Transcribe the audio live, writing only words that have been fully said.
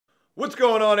What's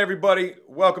going on, everybody?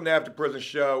 Welcome to After Prison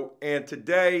Show, and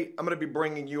today I'm going to be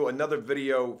bringing you another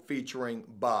video featuring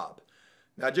Bob.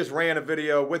 Now, I just ran a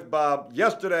video with Bob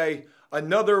yesterday,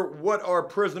 another What Are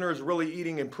Prisoners Really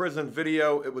Eating in Prison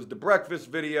video. It was the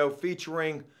breakfast video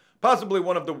featuring possibly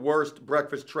one of the worst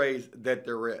breakfast trays that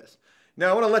there is. Now,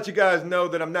 I want to let you guys know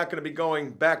that I'm not going to be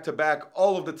going back to back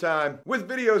all of the time with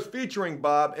videos featuring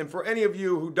Bob. And for any of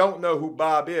you who don't know who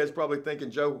Bob is, probably thinking,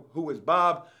 Joe, who is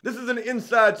Bob? This is an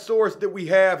inside source that we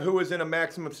have who is in a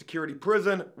maximum security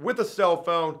prison with a cell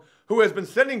phone, who has been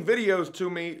sending videos to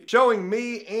me, showing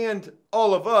me and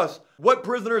all of us what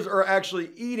prisoners are actually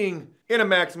eating in a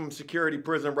maximum security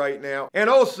prison right now, and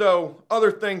also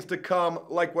other things to come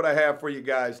like what I have for you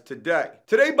guys today.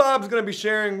 Today, Bob's gonna be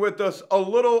sharing with us a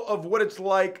little of what it's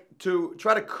like to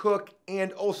try to cook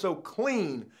and also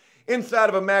clean inside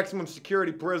of a maximum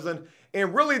security prison.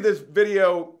 And really, this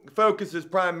video focuses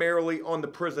primarily on the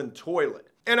prison toilet.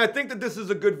 And I think that this is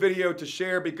a good video to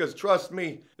share because, trust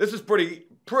me, this is pretty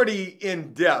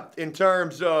in-depth in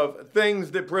terms of things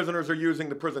that prisoners are using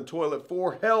the prison toilet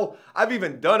for. Hell, I've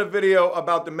even done a video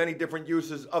about the many different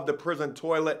uses of the prison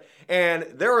toilet, and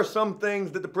there are some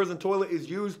things that the prison toilet is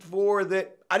used for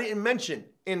that I didn't mention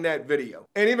in that video.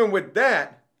 And even with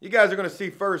that, you guys are going to see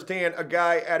firsthand a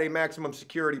guy at a maximum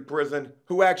security prison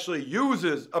who actually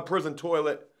uses a prison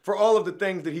toilet for all of the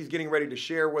things that he's getting ready to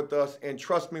share with us. And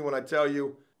trust me when I tell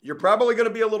you, you're probably going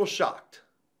to be a little shocked.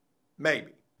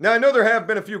 Maybe. Now, I know there have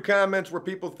been a few comments where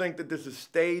people think that this is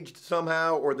staged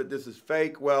somehow or that this is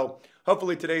fake. Well,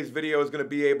 hopefully today's video is going to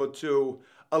be able to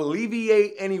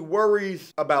alleviate any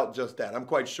worries about just that. I'm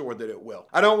quite sure that it will.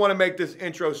 I don't want to make this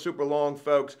intro super long,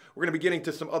 folks. We're going to be getting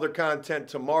to some other content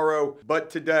tomorrow. But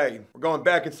today, we're going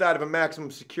back inside of a maximum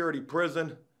security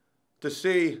prison to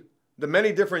see the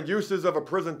many different uses of a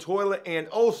prison toilet and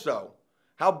also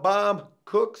how Bob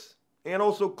cooks and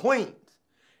also cleans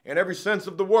in every sense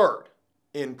of the word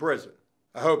in prison.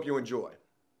 I hope you enjoy.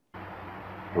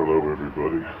 Hello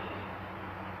everybody.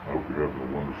 I hope you're having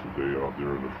a wonderful day out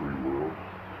there in the free world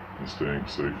and staying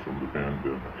safe from the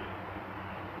pandemic.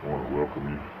 I want to welcome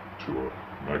you to a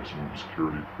maximum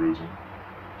security prison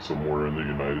somewhere in the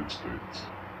United States.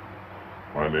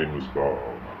 My name is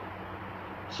Bob.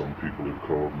 Some people have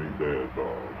called me Bad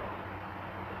Bob.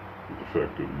 But the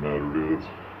fact of the matter is,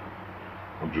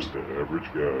 I'm just an average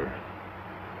guy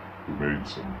who made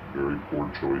some very poor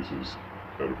choices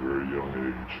at a very young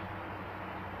age.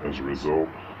 As a result,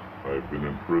 I have been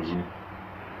in prison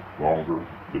longer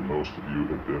than most of you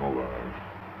have been alive.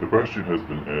 The question has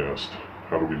been asked,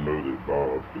 how do we know that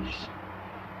Bob is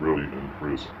really in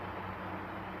prison?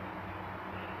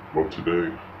 Well,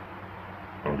 today,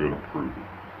 I'm going to prove it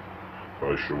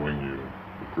by showing you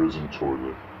the prison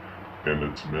toilet and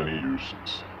its many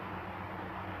uses.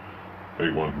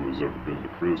 Anyone who has ever been to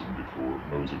prison before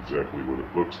knows exactly what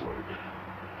it looks like.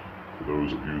 For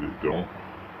those of you that don't,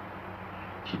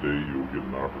 today you'll get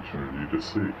an opportunity to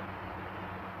see.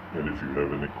 And if you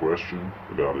have any question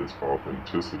about its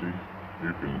authenticity,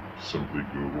 you can simply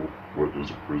Google, what does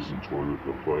a prison toilet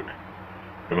look like?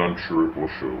 And I'm sure it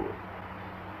will show up.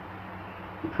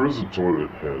 The prison toilet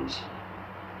has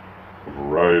a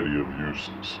variety of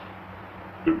uses.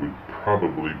 It would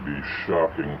probably be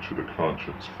shocking to the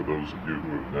conscience for those of you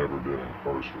who have never been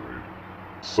incarcerated.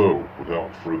 So, without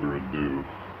further ado,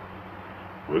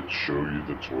 let's show you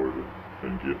the toilet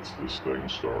and get this thing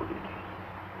started.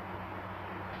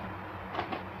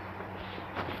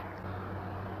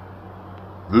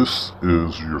 This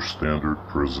is your standard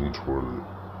prison toilet.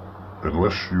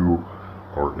 Unless you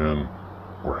are in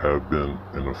or have been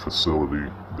in a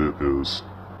facility that is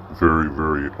very,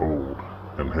 very old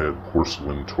and had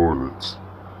porcelain toilets,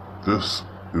 this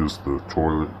is the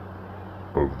toilet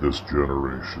of this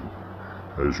generation.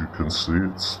 As you can see,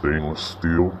 it's stainless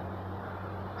steel,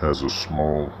 has a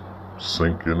small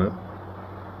sink in it,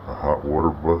 a hot water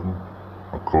button,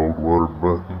 a cold water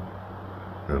button,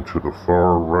 and to the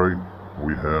far right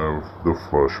we have the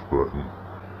flush button.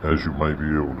 As you might be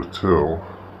able to tell,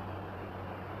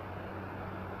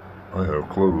 I have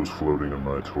clothes floating in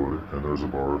my toilet and there's a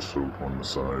bar of soap on the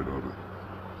side of it.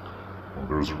 Well,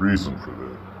 there's a reason for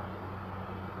that.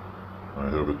 I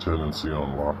have a tendency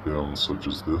on lockdowns such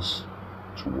as this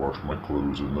to wash my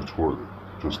clothes in the toilet,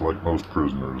 just like most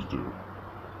prisoners do.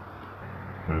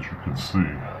 As you can see,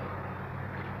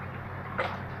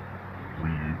 we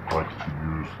like to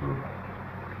use the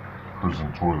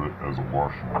prison toilet as a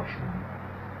washing machine.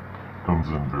 It comes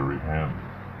in very handy,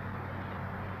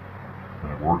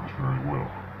 and it works very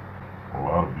well. A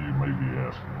lot of you may be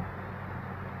asking,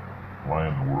 why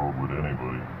in the world would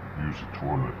anybody use a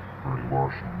toilet for a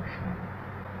washing machine?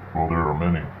 Well, there are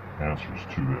many answers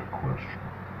to that question.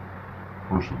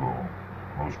 First of all,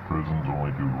 most prisons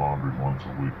only do laundry once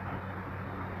a week,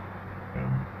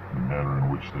 and the manner in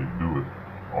which they do it,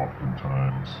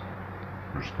 oftentimes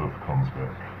your stuff comes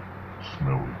back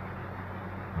smelly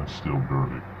and still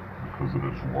dirty because it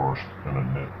is washed in a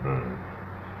net bag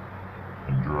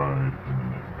and dried in a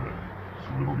net bag, so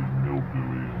it'll be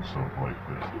mildewy and stuff like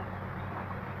that.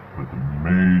 But the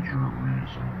major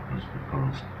reason is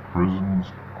because prisons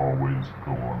always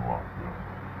go on lockdown.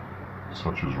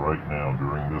 Such as right now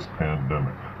during this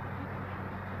pandemic.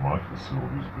 My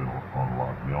facility's been on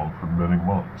lockdown for many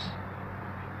months.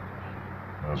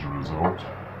 As a result,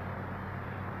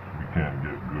 we can't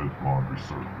get good laundry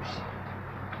service.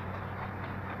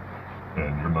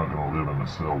 And you're not going to live in a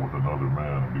cell with another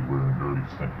man and be wearing dirty,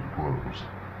 stinky clothes.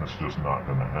 That's just not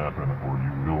going to happen, or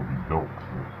you will be dealt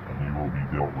with, and you will be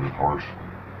dealt with harshly.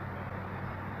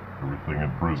 Everything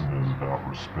in prison is about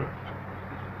respect,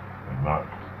 and not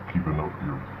keeping up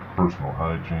your personal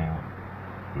hygiene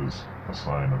is a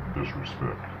sign of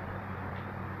disrespect.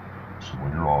 So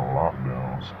when you're on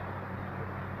lockdowns,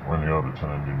 or any other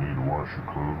time you need to wash your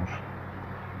clothes,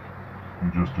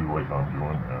 you just do like I'm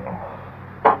doing now.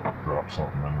 Drop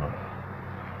something in the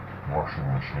washing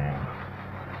machine,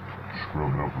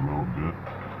 scrub it up a little bit,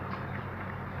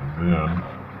 and then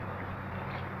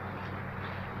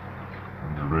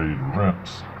when you're ready to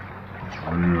rinse, it's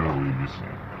real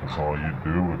easy. That's all you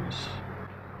do is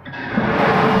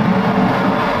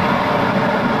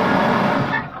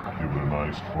give it a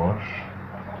nice flush,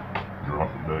 drop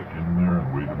it back in there, and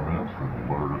wait a minute for the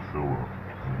water to fill up.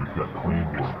 And you've got clean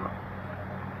water.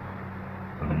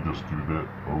 And you just do that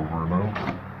over and over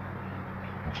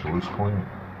until it's clean.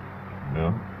 And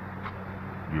then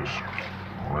just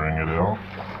wring it out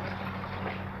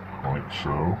like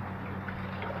so,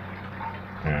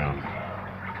 and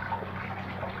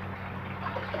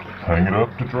hang it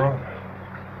up to dry.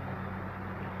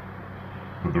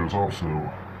 But there's also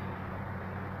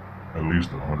at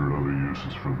least 100 other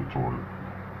uses for the toilet.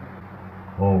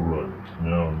 Alright,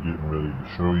 now I'm getting ready to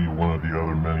show you one of the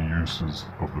other many uses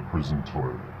of the prison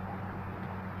toilet.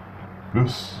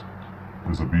 This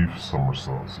is a beef summer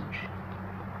sausage.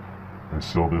 They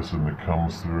sell this in the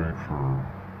commissary for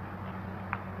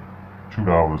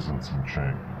 $2 and some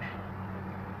change.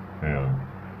 And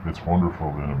it's wonderful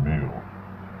in a meal.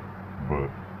 But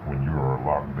when you are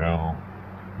locked down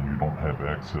and you don't have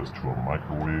access to a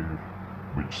microwave,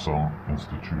 which some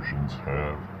institutions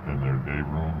have in their day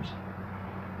rooms,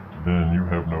 then you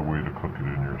have no way to cook it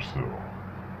in your cell.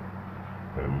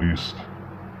 At least,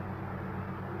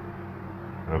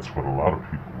 that's what a lot of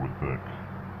people would think.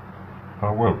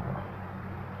 However,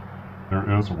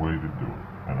 there is a way to do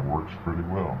it, and it works pretty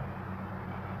well.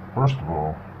 First of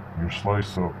all, you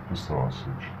slice up the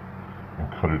sausage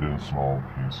and cut it in small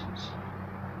pieces.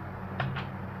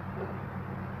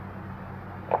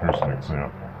 Here's an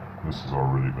example. This has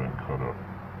already been cut up.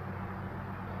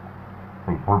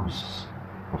 For the purpose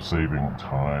of saving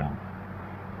time,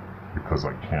 because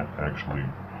I can't actually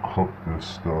cook this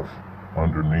stuff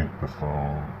underneath the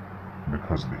foam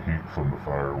because the heat from the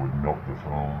fire would melt the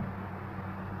foam,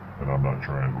 and I'm not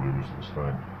trying to lose this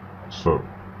thing. So,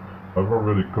 I've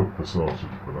already cooked the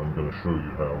sausage, but I'm going to show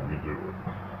you how we do it.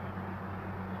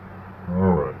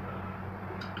 Alright,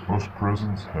 most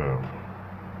prisons have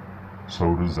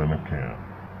sodas in a can.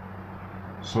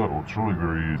 So, it's really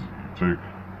very easy. You take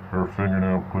pair of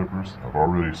fingernail clippers. I've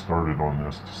already started on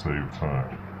this to save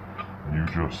time. And you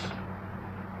just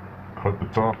cut the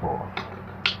top off,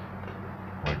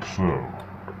 like so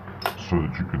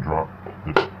that you can drop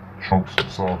the chunks of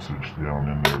sausage down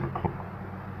in there to cook.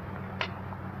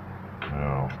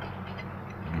 Now,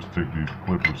 you just take these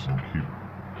clippers and keep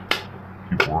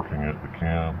working at the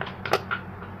can.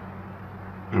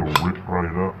 It'll rip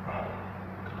right up,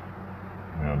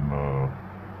 and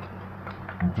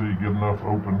until you get enough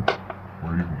open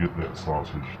where you can get that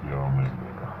sausage down in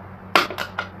there.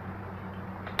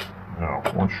 Now,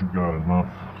 once you've got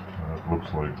enough, it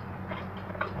looks like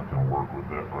I can work with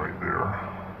that right there.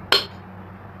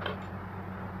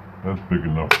 That's big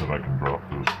enough that I can drop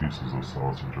those pieces of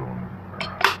sausage on in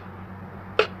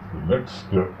there. The next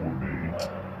step will be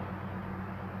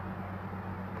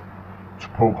to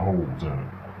poke holes in it,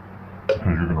 because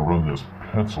you're going to run this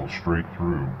pencil straight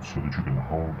through so that you can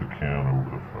hold the can over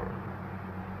the fire.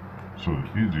 So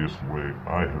the easiest way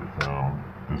I have found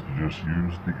is to just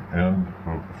use the end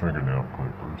of the fingernail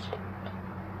clippers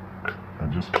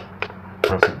and just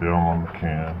press it down on the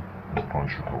can and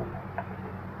punch a hole.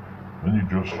 Then you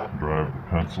just drive the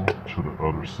pencil to the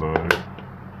other side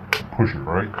and push it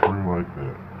right through like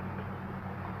that.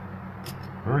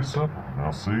 Very simple.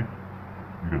 Now see,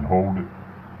 you can hold it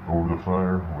over the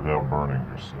fire without burning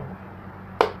yourself.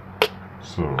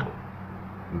 So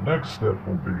the next step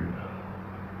will be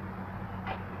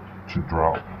to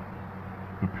drop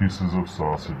the pieces of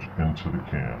sausage into the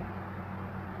can.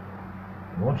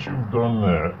 Once you've done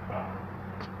that,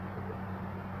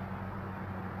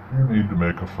 you need to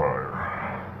make a fire.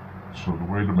 So the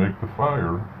way to make the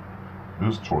fire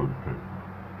is toilet paper.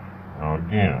 Now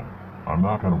again, I'm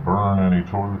not going to burn any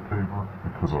toilet paper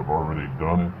because I've already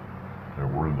done it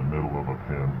and we're in the middle of a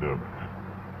pandemic.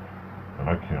 And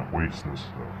I can't waste this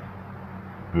stuff.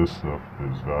 This stuff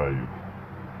is valuable.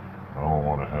 I don't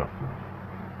want to have to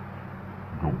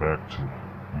go back to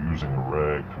using a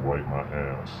rag to wipe my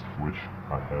ass, which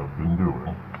I have been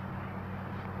doing.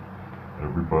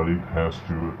 Everybody has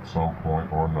to at some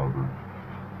point or another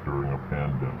during a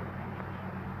pandemic.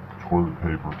 Toilet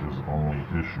paper is only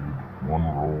issued 1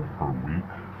 roll per week,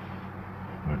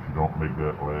 and if you don't make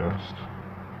that last,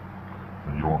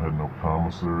 and you don't have no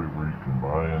commissary where you can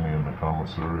buy any in the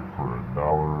commissary for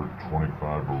 $1.25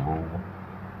 a roll,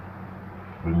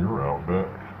 then you're out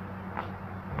back.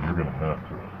 And you're gonna have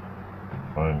to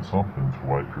find something to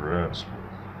wipe your ass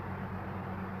with.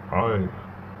 I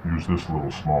use this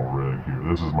little small rag here.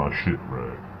 This is my shit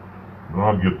rag. But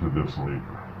I'll get to this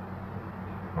later.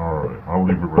 Alright, I'll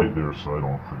leave it right there so I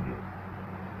don't forget.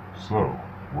 So,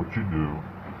 what you do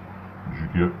is you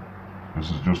get,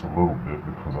 this is just a little bit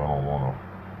because I don't want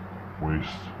to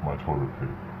waste my toilet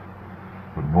paper.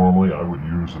 But normally I would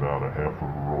use about a half of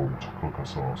a roll to cook a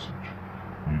sausage.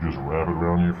 You just wrap it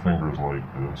around your fingers like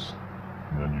this,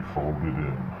 and then you fold it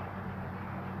in.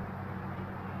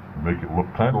 Make it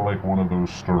look kind of like one of those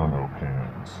sterno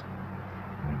cans.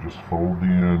 You just fold the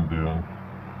end in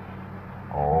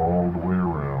all the way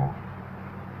around,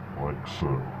 like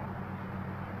so.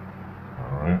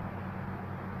 Alright?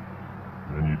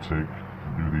 Then you take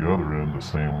and do the other end the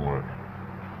same way.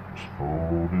 Just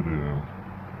fold it in.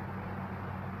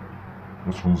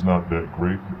 This one's not that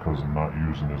great because I'm not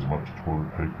using as much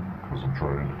toilet paper because I'm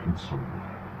trying to conserve.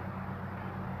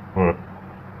 But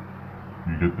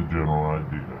you get the general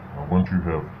idea. Now once you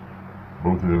have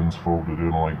both ends folded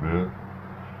in like that,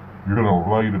 you're going to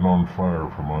light it on fire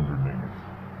from underneath.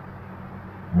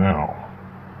 Now,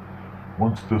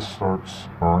 once this starts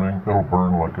burning, it'll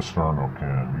burn like a sterno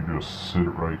can. You just sit it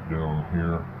right down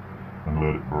here and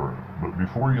let it burn. But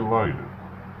before you light it,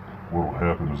 what will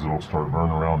happen is it'll start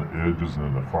burning around the edges and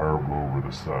then the fire will go over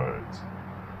the sides.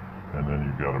 And then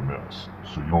you've got a mess.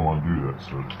 So you don't want to do that.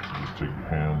 So you just take your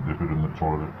hand, dip it in the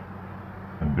toilet,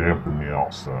 and dampen the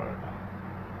outside.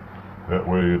 That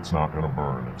way it's not going to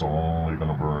burn. It's only going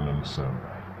to burn in the center.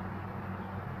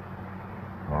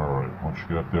 Alright, once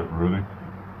you got that ready,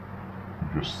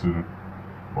 you just sit it,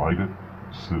 light it,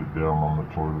 sit it down on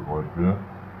the toilet like that.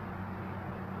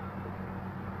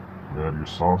 Grab your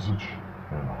sausage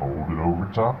and hold it over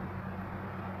top.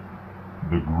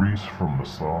 The grease from the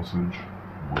sausage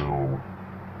will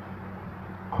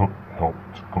help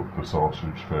to cook the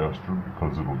sausage faster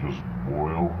because it'll just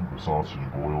boil. The sausage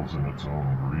boils in its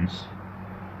own grease.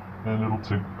 And it'll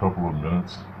take a couple of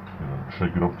minutes. You know,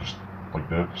 shake it up just like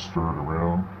that, stir it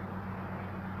around,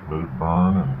 let it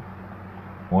burn, and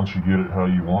once you get it how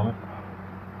you want it,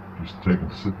 just take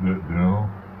and sit that down.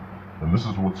 And this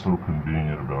is what's so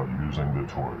convenient about using the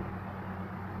toilet.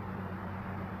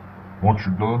 Once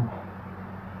you're done,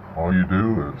 all you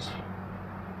do is,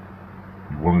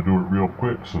 you want to do it real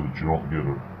quick so that you don't get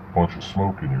a bunch of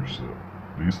smoke in your cell.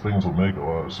 These things will make a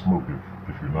lot of smoke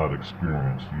if you're not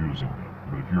experienced using them.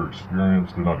 But if you're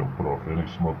experienced, they're not going to put off any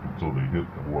smoke until they hit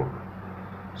the water.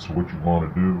 So what you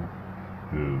want to do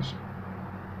is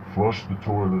flush the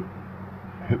toilet,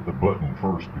 hit the button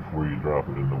first before you drop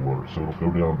it in the water. So it'll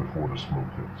go down before the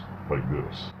smoke hits, like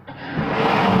this.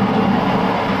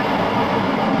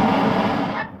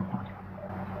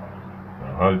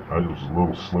 I was a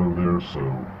little slow there, so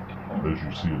as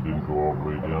you see it didn't go all the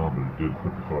way down, but it did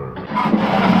put the fire out.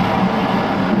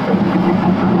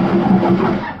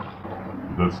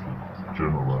 That's the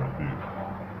general idea.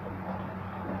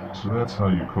 So that's how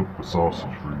you cook the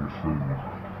sausage for your food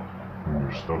when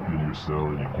you're stuck in your cell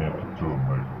and you can't get to a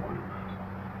microwave.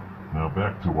 Now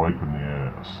back to wiping the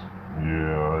ass.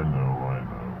 Yeah, I know.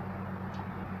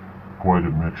 Quite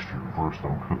a mixture. First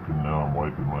I'm cooking, now I'm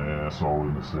wiping my ass, all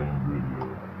in the same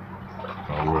video.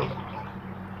 However,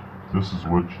 this is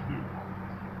what you do.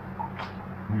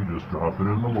 You just drop it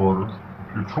in the water.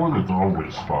 Your toilet's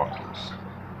always spotless,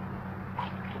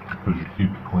 because you keep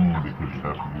it clean because you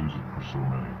have to use it for so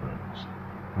many things.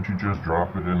 But you just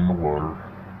drop it in the water,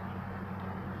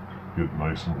 get it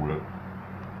nice and wet,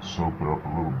 soak it up a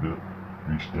little bit,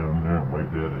 Reach down there and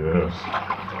wipe that ass.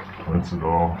 Rinse it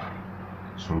off.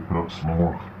 Soap it up some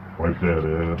more. Wipe that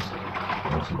ass.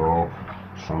 Rinse it off.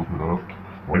 Soap it up.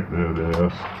 Wipe that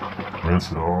ass.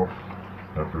 Rinse it off.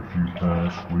 After a few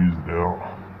times, squeeze it out.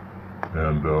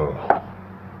 And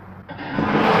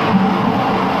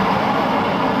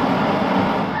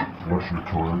wash your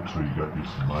toilet so you got you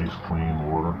some nice clean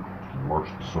water. Wash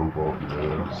the soap off your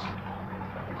ass.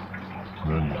 And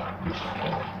then you just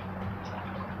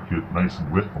get nice and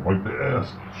wet and wipe the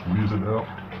ass. Squeeze it out.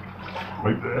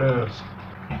 Wipe the ass.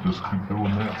 And just keep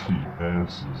doing that so your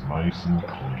ass is nice and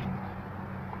clean.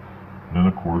 And then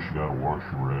of course you gotta wash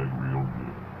your rag real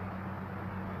good.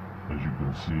 As you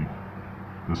can see,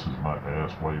 this is my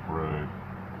ass wipe rag.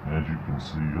 And as you can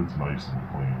see, it's nice and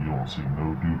clean. You don't see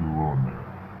no doo-doo on there.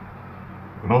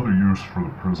 Another use for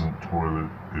the prison toilet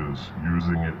is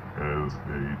using it as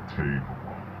a table.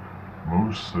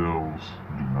 Most cells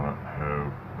do not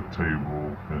have a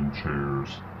table and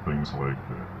chairs, things like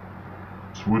that.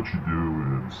 So what you do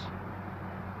is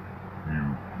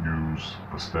you use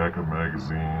a stack of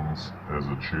magazines as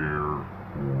a chair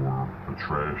or a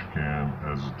trash can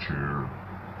as a chair.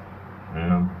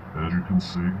 And as you can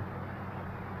see,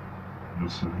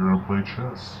 just sit here and play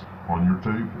chess on your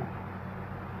table.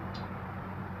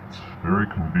 It's very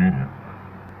convenient.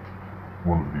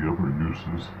 One of the other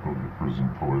uses of the prison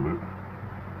toilet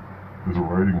is a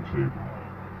writing table.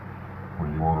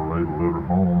 When you want to write a letter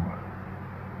home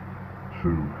to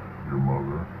your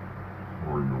mother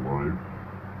or your wife,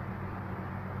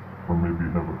 or maybe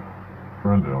you have a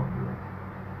friend out there,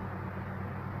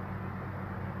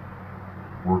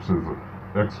 works as an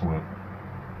excellent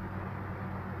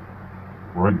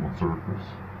writing surface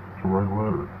to write a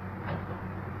letter.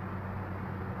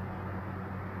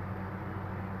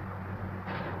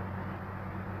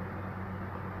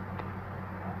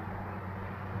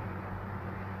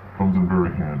 Comes in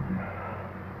very handy.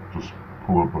 Just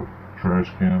pull up a trash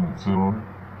can and sit on it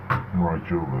and write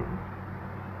your letter.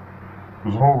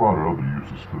 There's a whole lot of other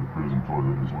uses for the prison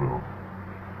toilet as well.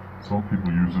 Some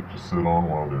people use it to sit on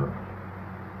while they're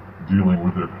dealing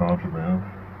with their contraband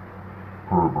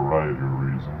for a variety of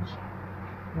reasons.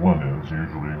 One is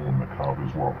usually when the cop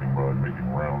is walking by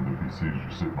making rounds, if he sees you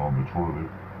sitting on the toilet,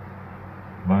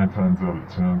 9 times out of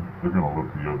 10 they're going to look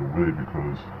the other way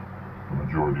because the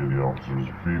majority of the officers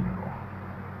are female.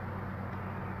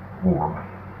 Or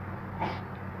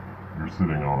you're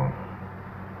sitting on a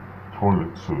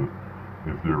toilet so that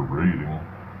if they're raiding,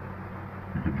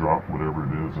 you could drop whatever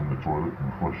it is in the toilet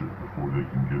and flush it before they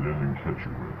can get in and catch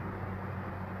you with it.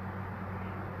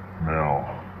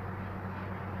 Now,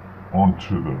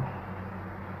 onto the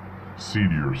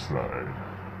seedier side,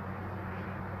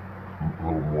 a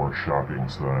little more shocking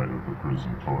side of the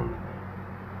prison toilet.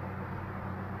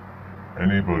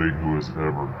 Anybody who has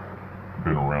ever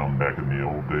been around back in the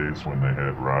old days when they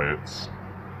had riots,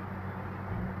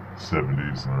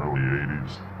 70s and early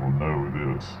 80s, will know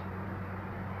this.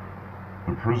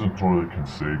 The prison toilet can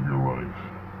save your life.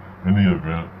 In the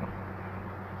event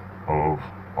of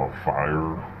a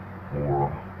fire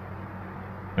or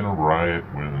in a riot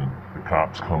when the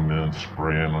cops come in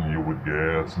spraying on you with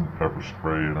gas and pepper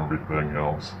spray and everything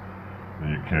else, and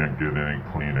you can't get any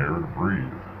clean air to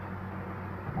breathe.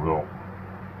 Well,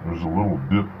 there's a little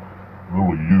dip,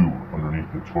 little U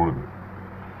underneath the toilet.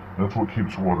 That's what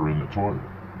keeps water in the toilet.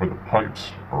 But the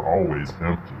pipes are always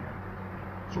empty.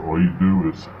 So all you do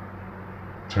is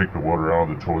take the water out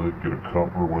of the toilet, get a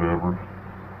cup or whatever,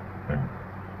 and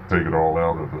take it all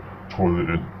out of the toilet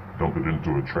and dump it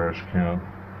into a trash can.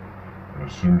 And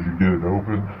as soon as you get it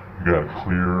open, you got a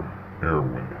clear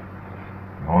airway.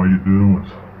 And all you do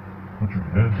is put your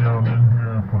head down in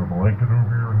here and put a blanket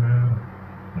over your head,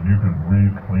 and you can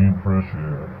breathe clean, fresh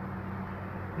air.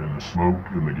 And the smoke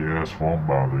and the gas won't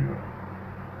bother you.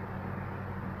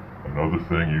 Another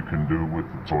thing you can do with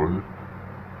the toilet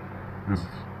is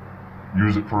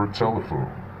use it for a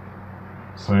telephone.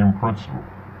 Same principle.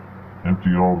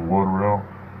 Empty all the water out,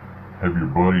 have your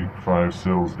buddy 5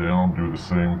 cells down do the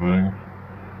same thing,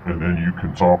 and then you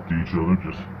can talk to each other.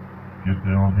 Just get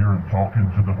down here and talk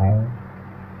into the hole,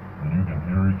 and you can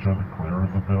hear each other clear as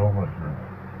a bell like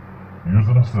you're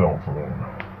using a cell phone.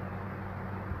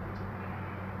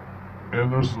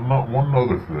 And there's not one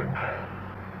other thing.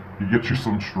 You get you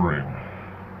some string.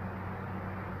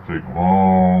 Take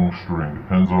long string,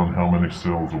 depends on how many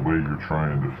cells away you're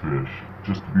trying to fish.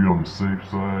 Just to be on the safe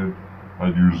side,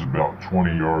 I'd use about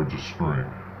 20 yards of string.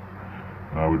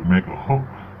 And I would make a hook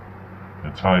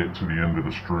and tie it to the end of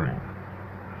the string.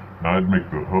 Now I'd make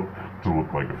the hook to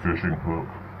look like a fishing hook,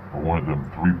 or one of them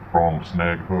 3-pronged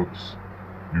snag hooks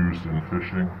used in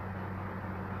fishing.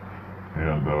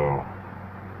 And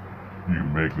you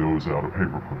make those out of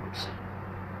paper clips.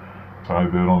 Tie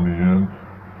that on the end,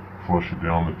 flush it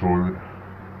down the toilet,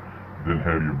 then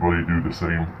have your buddy do the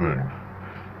same thing.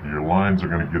 Your lines are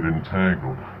going to get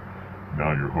entangled.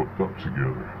 Now you're hooked up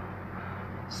together.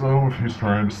 So if he's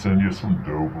trying to send you some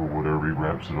dope or whatever, he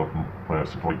wraps it up in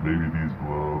plastic like maybe these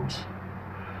gloves,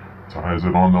 ties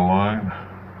it on the line,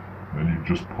 then you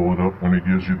just pull it up when he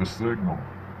gives you the signal.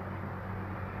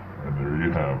 And there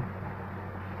you have it.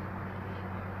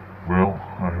 Well,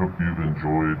 I hope you've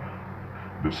enjoyed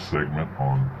this segment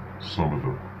on some of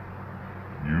the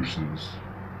uses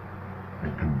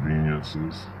and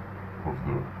conveniences of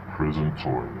the prison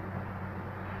toilet.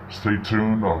 Stay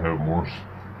tuned, I'll have more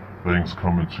things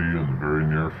coming to you in the very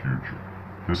near future.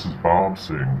 This is Bob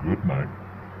saying good night.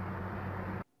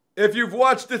 If you've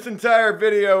watched this entire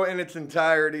video in its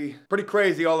entirety, pretty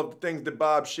crazy all of the things that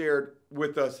Bob shared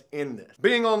with us in this.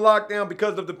 Being on lockdown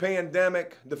because of the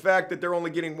pandemic, the fact that they're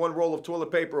only getting one roll of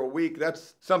toilet paper a week,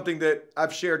 that's something that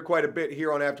I've shared quite a bit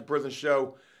here on After Prison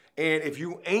Show. And if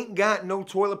you ain't got no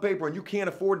toilet paper and you can't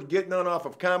afford to get none off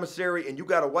of commissary and you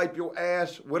gotta wipe your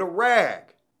ass with a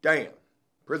rag, damn.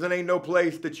 Prison ain't no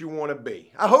place that you want to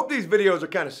be. I hope these videos are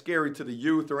kind of scary to the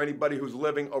youth or anybody who's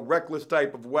living a reckless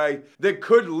type of way that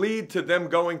could lead to them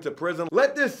going to prison.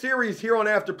 Let this series here on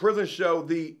After Prison Show,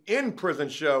 the in-prison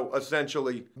show,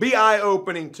 essentially, be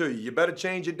eye-opening to you. You better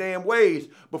change your damn ways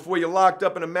before you're locked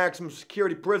up in a maximum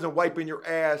security prison wiping your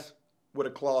ass with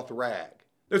a cloth rag.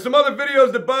 There's some other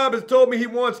videos that Bob has told me he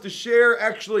wants to share,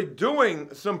 actually doing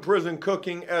some prison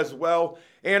cooking as well,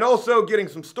 and also getting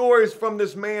some stories from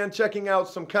this man, checking out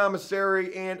some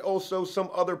commissary and also some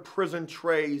other prison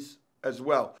trays as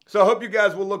well. So I hope you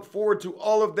guys will look forward to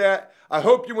all of that. I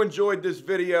hope you enjoyed this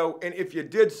video, and if you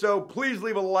did so, please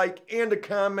leave a like and a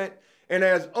comment. And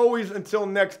as always, until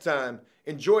next time,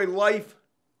 enjoy life,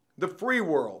 the free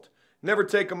world. Never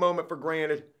take a moment for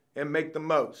granted, and make the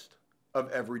most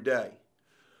of every day.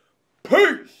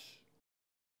 Peace!